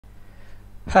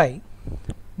Hi,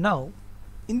 now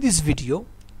in this video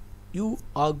you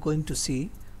are going to see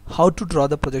how to draw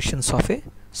the projections of a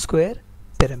square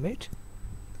pyramid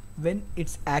when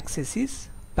its axis is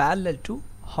parallel to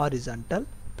horizontal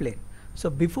plane. So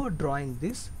before drawing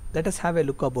this, let us have a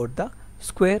look about the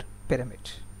square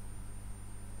pyramid.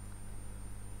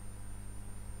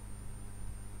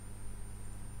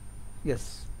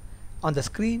 Yes, on the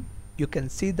screen you can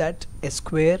see that a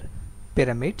square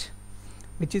pyramid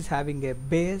which is having a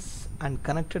base and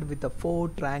connected with the four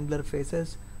triangular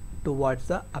faces towards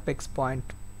the apex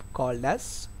point called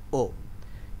as O.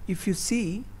 If you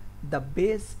see, the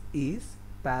base is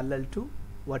parallel to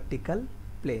vertical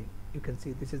plane. You can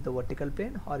see this is the vertical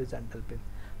plane, horizontal plane.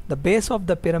 The base of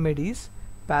the pyramid is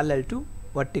parallel to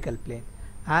vertical plane,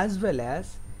 as well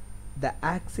as the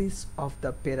axis of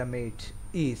the pyramid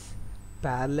is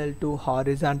parallel to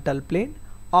horizontal plane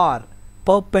or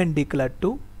perpendicular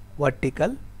to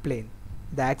vertical plane.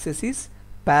 The axis is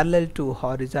parallel to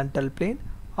horizontal plane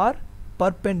or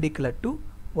perpendicular to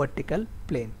vertical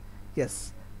plane.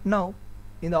 Yes. Now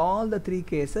in all the three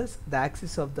cases, the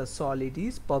axis of the solid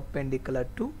is perpendicular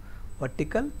to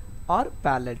vertical or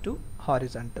parallel to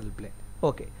horizontal plane.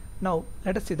 Okay. Now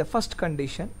let us see the first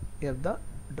condition of the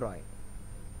drawing.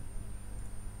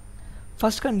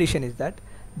 First condition is that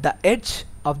the edge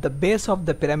of the base of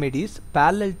the pyramid is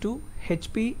parallel to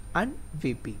HP and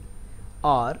VP,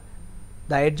 or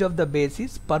the edge of the base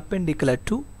is perpendicular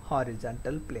to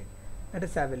horizontal plane. Let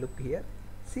us have a look here.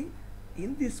 See,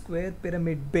 in the square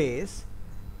pyramid base,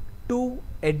 two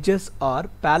edges are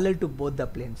parallel to both the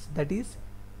planes, that is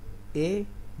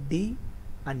AD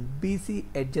and BC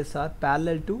edges are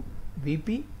parallel to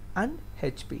VP and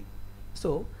HP.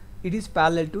 So it is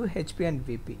parallel to HP and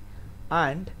VP,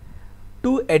 and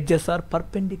two edges are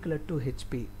perpendicular to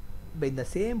HP. But in the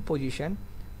same position,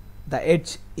 the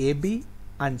edge AB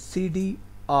and CD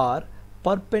are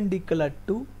perpendicular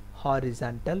to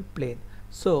horizontal plane.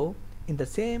 So in the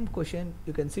same question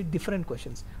you can see different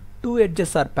questions. Two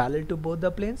edges are parallel to both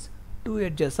the planes, two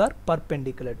edges are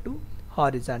perpendicular to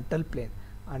horizontal plane,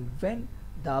 and when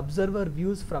the observer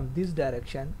views from this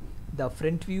direction, the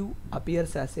front view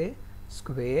appears as a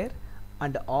square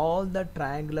and all the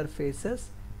triangular faces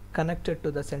connected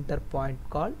to the center point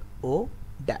called O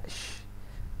dash.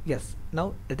 Yes,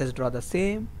 now let us draw the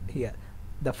same here.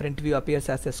 The front view appears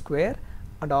as a square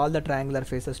and all the triangular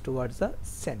faces towards the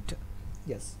center.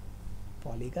 Yes,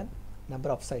 polygon, number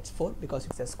of sides 4 because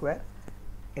it's a square.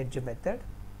 Edge method.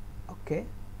 Okay,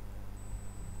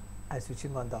 I'm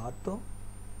switching on the ortho.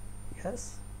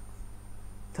 Yes,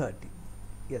 30.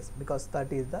 Yes, because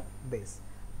 30 is the base.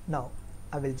 Now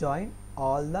I will join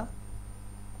all the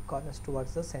corners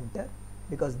towards the center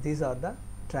because these are the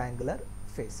triangular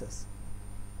faces.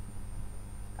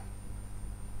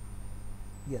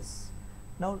 Yes,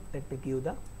 now let me give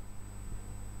the,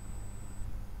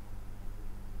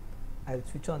 I will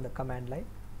switch on the command line.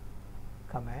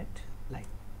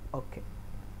 Okay,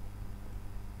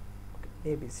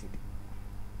 ABCD.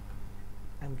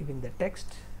 I am giving the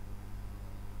text,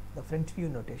 the front view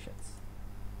notations.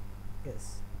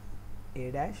 Yes,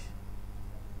 A dash,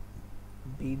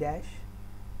 B dash,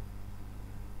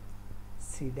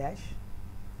 C dash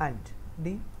and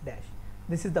D dash.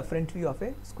 This is the front view of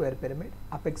a square pyramid,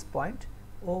 apex point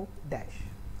O dash.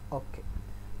 Okay.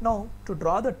 Now to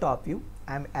draw the top view,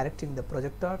 I am erecting the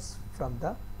projectors from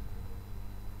the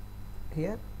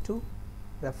here to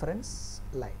reference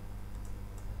line.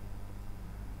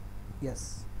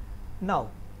 Yes.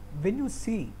 Now when you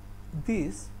see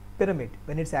this pyramid,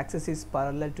 when its axis is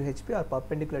parallel to HP or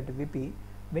perpendicular to VP,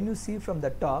 when you see from the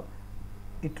top,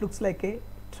 it looks like a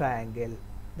triangle.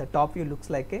 The top view looks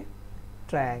like a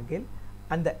triangle,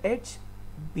 and the edge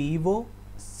BO,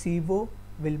 CO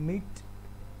will meet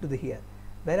to the here,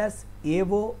 whereas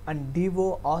AO and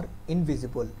DO are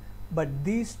invisible, but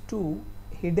these two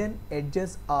hidden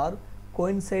edges are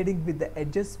coinciding with the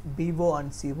edges BO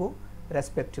and CO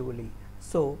respectively.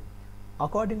 So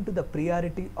according to the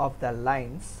priority of the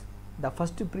lines, the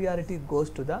first priority goes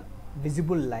to the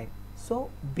visible line. So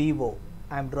BO,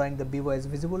 I am drawing the BO as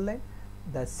visible line,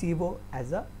 the CO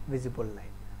as a visible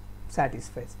line,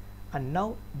 satisfies. And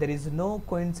now there is no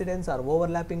coincidence or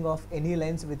overlapping of any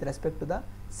lines with respect to the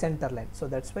center line. So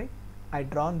that's why I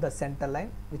drawn the center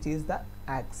line, which is the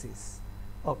axis.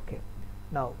 Okay.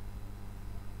 Now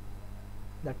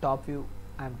the top view,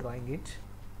 I am drawing it.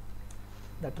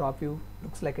 The top view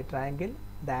looks like a triangle.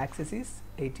 The axis is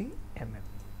 80 mm.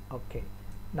 Okay.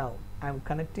 Now I am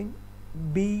connecting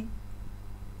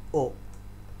BO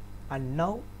and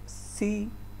now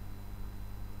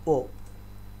CO,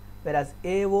 whereas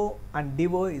AO and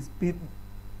DO is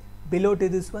below to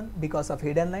this one because of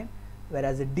hidden line,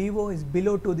 whereas the DO is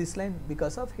below to this line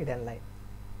because of hidden line.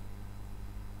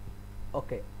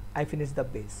 Okay, I finished the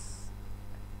base.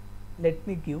 Let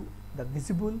me give the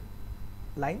visible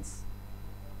lines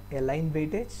a line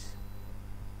weightage.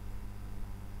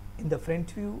 In the front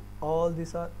view, all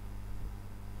these are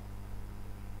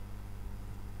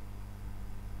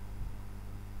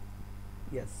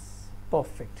yes,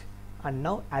 perfect. And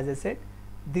now, as I said,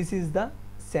 this is the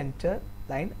center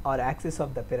line or axis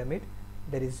of the pyramid.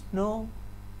 There is no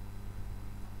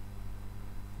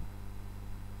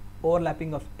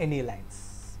overlapping of any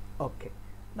lines. Okay,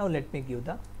 now let me give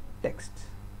the text,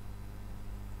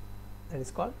 that is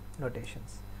called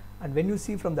notations. And when you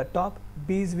see from the top,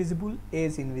 B is visible, A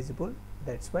is invisible,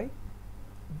 that's why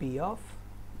B of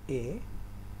A,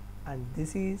 and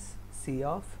this is C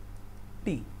of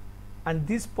T, and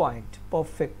this point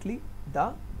perfectly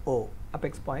the O,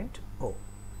 apex point O.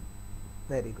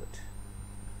 Very good.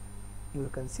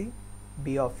 You can see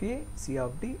B of A, C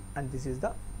of D, and this is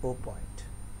the O point.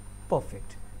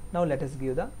 Perfect. Now let us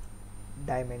give the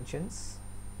dimensions.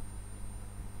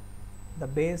 The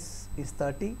base is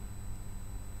 30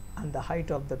 and the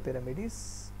height of the pyramid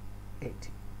is 80.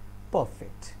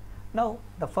 Perfect. Now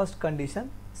the first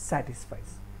condition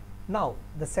satisfies. Now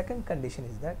the second condition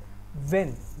is that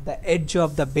when the edge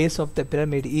of the base of the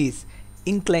pyramid is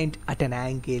inclined at an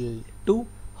angle to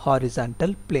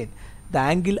horizontal plane, the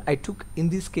angle I took in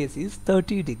this case is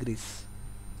 30 degrees.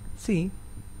 See,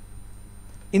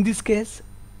 in this case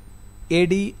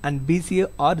AD and BC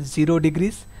are 0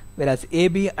 degrees, whereas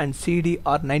AB and CD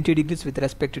are 90 degrees with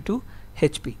respect to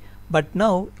HP. But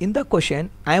now in the question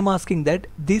I am asking that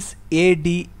this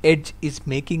AD edge is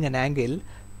making an angle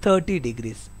 30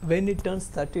 degrees. When it turns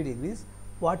 30 degrees,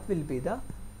 what will be the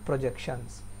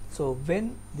projections? So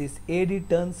when this AD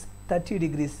turns 30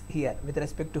 degrees here with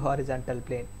respect to horizontal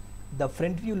plane, the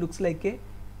front view looks like a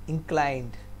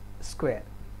inclined square,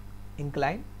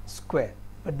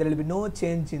 but there will be no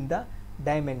change in the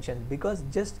dimension because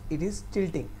just it is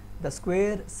tilting. The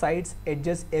square, sides,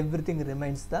 edges, everything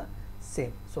remains the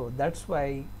same. So that's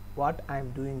why what I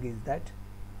am doing is that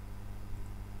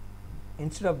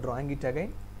instead of drawing it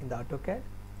again in the AutoCAD,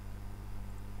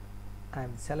 I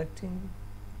am selecting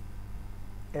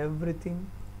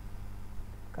everything,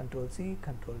 Control C,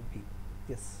 Control V.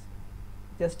 Yes,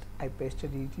 just I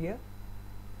pasted it here.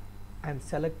 I am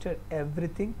selected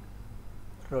everything,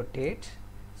 rotate.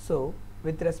 So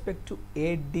with respect to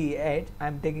AD edge, I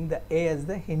am taking the A as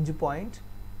the hinge point,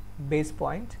 base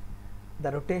point.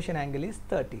 The rotation angle is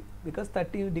 30 because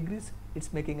 30 degrees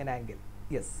it's making an angle.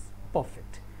 Yes,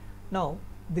 perfect. Now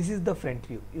this is the front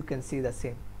view. You can see the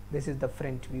same. This is the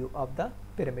front view of the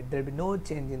pyramid. There will be no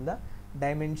change in the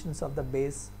dimensions of the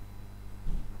base.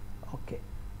 Okay.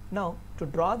 Now to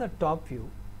draw the top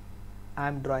view, I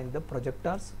am drawing the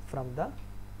projectors from the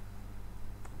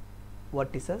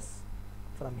vertices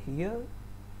from here,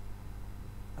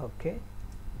 okay,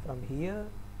 from here,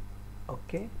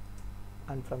 okay,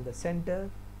 and from the center,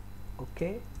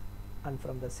 okay, and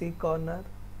from the C corner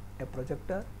a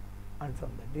projector, and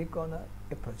from the D corner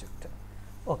a projector.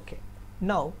 Okay.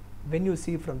 Now when you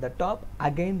see from the top,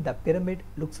 again the pyramid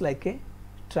looks like a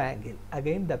triangle.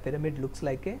 Again the pyramid looks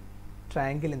like a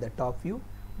triangle in the top view,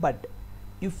 but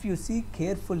if you see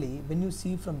carefully, when you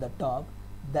see from the top,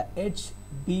 the edge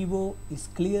BO is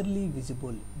clearly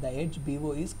visible. The edge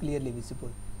BO is clearly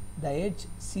visible. The edge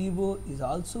CO is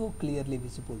also clearly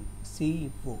visible.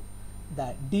 CO.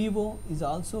 The DO is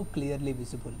also clearly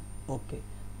visible. Okay.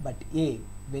 But A,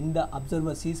 when the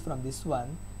observer sees from this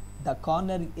one, the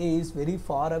corner A is very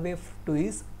far away to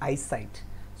his eyesight.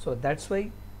 So that's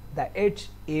why the edge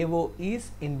AO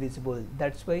is invisible.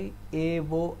 That's why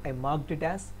AO I marked it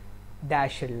as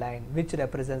dashed line, which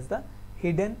represents the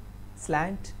hidden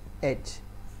slant edge.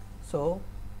 So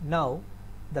now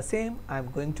the same I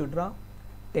am going to draw.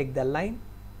 Take the line,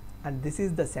 and this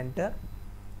is the center.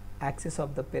 Axis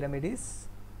of the pyramid is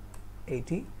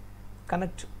 80.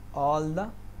 Connect all the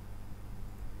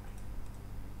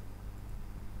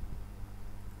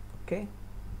okay.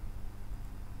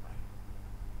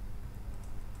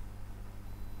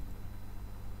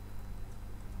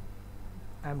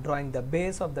 I am drawing the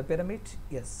base of the pyramid.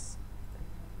 Yes.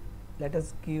 Let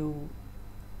us give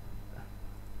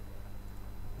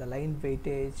the line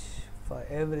weightage for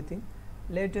everything.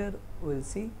 Later we will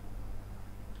see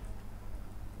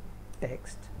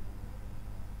text.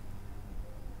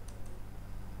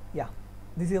 Yeah,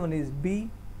 this one is B,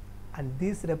 and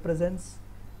this represents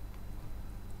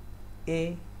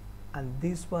A, and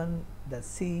this one the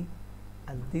C,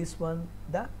 and this one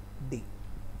the D.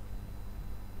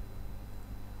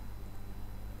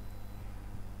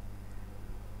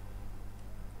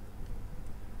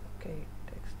 Okay,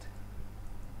 text.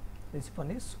 This one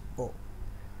is O.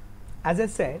 As I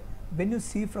said, when you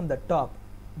see from the top,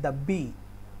 the B,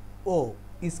 O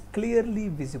is clearly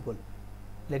visible.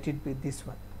 Let it be this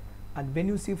one. And when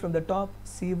you see from the top,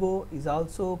 CO is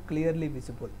also clearly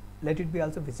visible. Let it be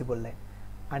also visible line.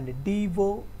 And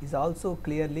DO is also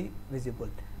clearly visible.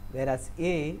 Whereas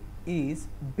A is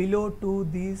below to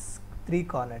these three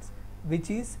corners,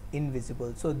 which is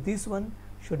invisible. So this one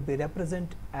should be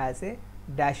represented as a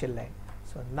dashed line.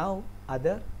 So now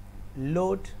other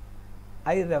load,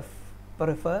 I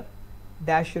prefer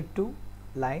dash to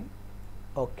line.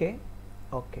 Okay,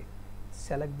 okay.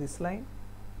 Select this line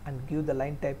and give the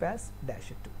line type as dash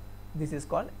 2. This is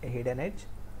called a hidden edge.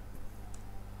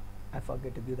 I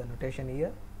forget to give the notation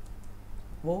here.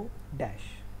 O dash,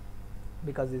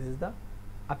 because this is the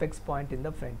apex point in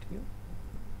the front view.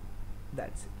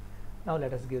 That's it. Now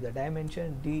let us give the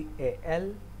dimension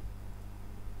DAL.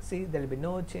 See, there will be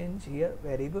no change here.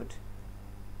 Very good.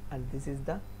 And this is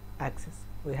the axis.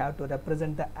 We have to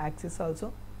represent the axis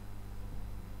also.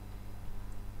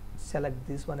 Select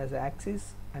this one as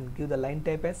axis and give the line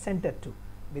type as center 2,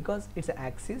 because it's an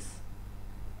axis,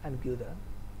 and give the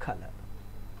color.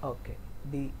 Okay,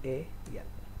 DAL.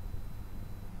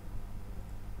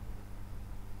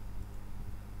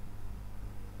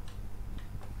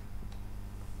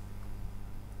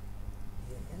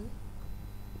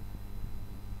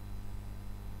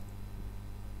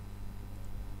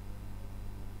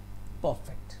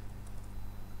 Perfect.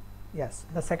 Yes,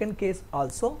 the second case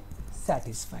also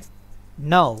satisfied.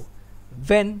 Now,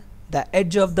 when the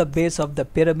edge of the base of the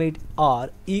pyramid are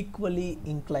equally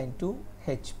inclined to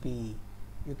HP,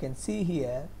 you can see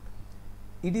here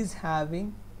it is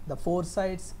having the four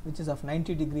sides which is of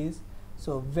 90 degrees.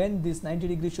 So when this 90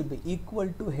 degrees should be equal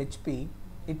to HP,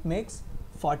 it makes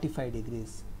 45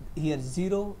 degrees. Here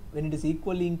 0, when it is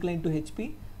equally inclined to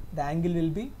HP, the angle will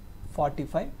be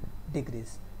 45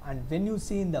 degrees. And when you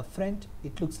see in the front,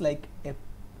 it looks like a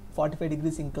 45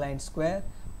 degrees inclined square,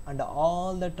 and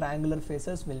all the triangular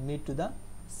faces will meet to the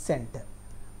center.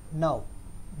 Now,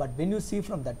 but when you see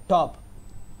from the top,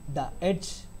 the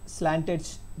edge, slant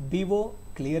edge BO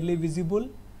clearly visible,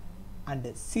 and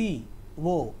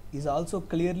CO is also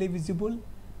clearly visible,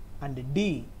 and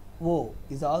DO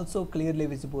is also clearly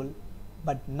visible.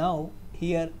 But now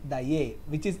here the A,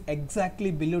 which is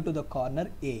exactly below to the corner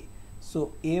A,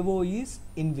 so AO is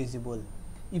invisible.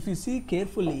 If you see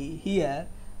carefully here,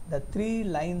 the three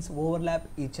lines overlap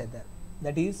each other.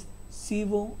 That is,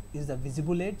 CO is the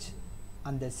visible edge,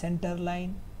 and the center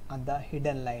line and the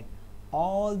hidden line.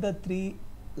 All the three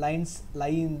lines lie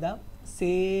in the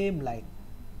same line.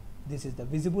 This is the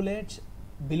visible edge,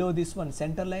 below this one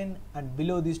center line, and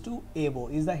below this two AO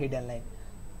is the hidden line.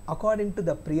 According to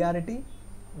the priority,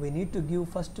 we need to give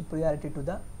first priority to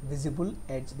the visible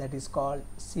edge, that is called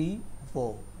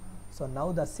CO. So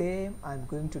now the same I am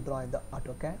going to draw in the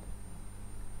AutoCAD.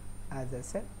 As I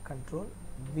said, Control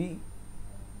V.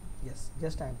 Yes,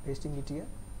 just I am pasting it here.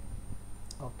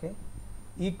 Okay,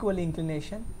 equal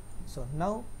inclination. So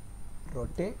now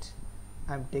rotate.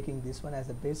 I am taking this one as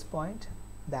a base point.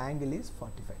 The angle is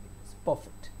 45 degrees.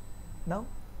 Perfect. Now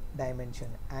dimension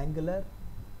angular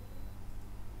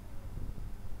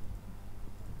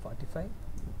 45.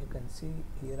 You can see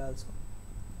here also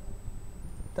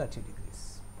 30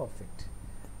 degrees. Perfect.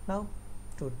 Now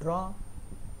to draw,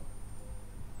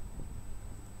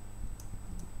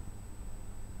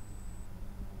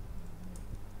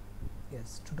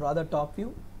 yes, to draw the top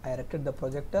view, I erected the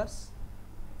projectors.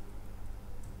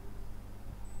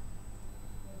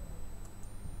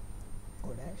 O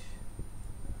dash.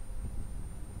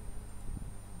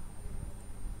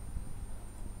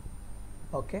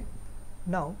 Okay.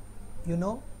 Now you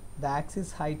know the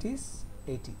axis height is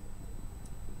 80.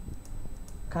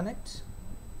 Connect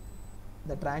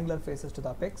the triangular faces to the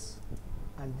apex,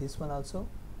 and this one also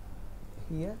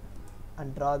here,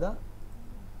 and draw the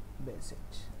base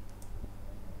edge.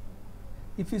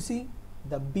 If you see,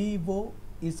 the BO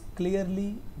is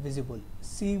clearly visible,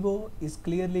 CO is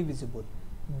clearly visible,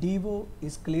 DO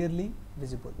is clearly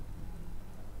visible.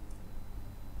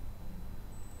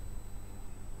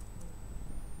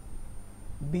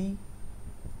 B,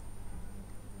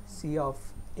 C of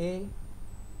A,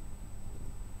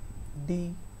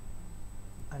 D,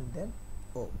 and then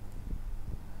O.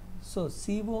 So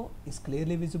CO is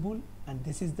clearly visible, and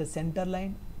this is the center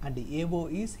line, and the AO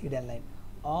is hidden line.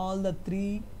 All the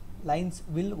three lines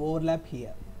will overlap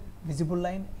here: visible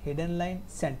line, hidden line,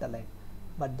 center line.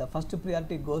 But the first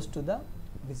priority goes to the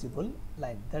visible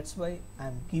line. That's why I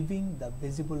am giving the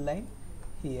visible line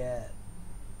here.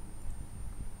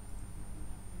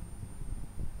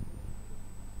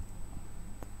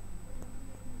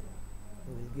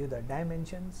 give the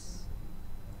dimensions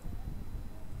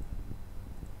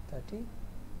 30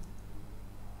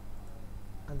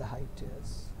 and the height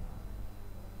is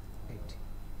 80.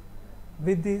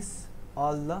 With this,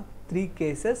 all the three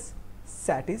cases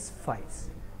satisfies.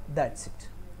 That's it.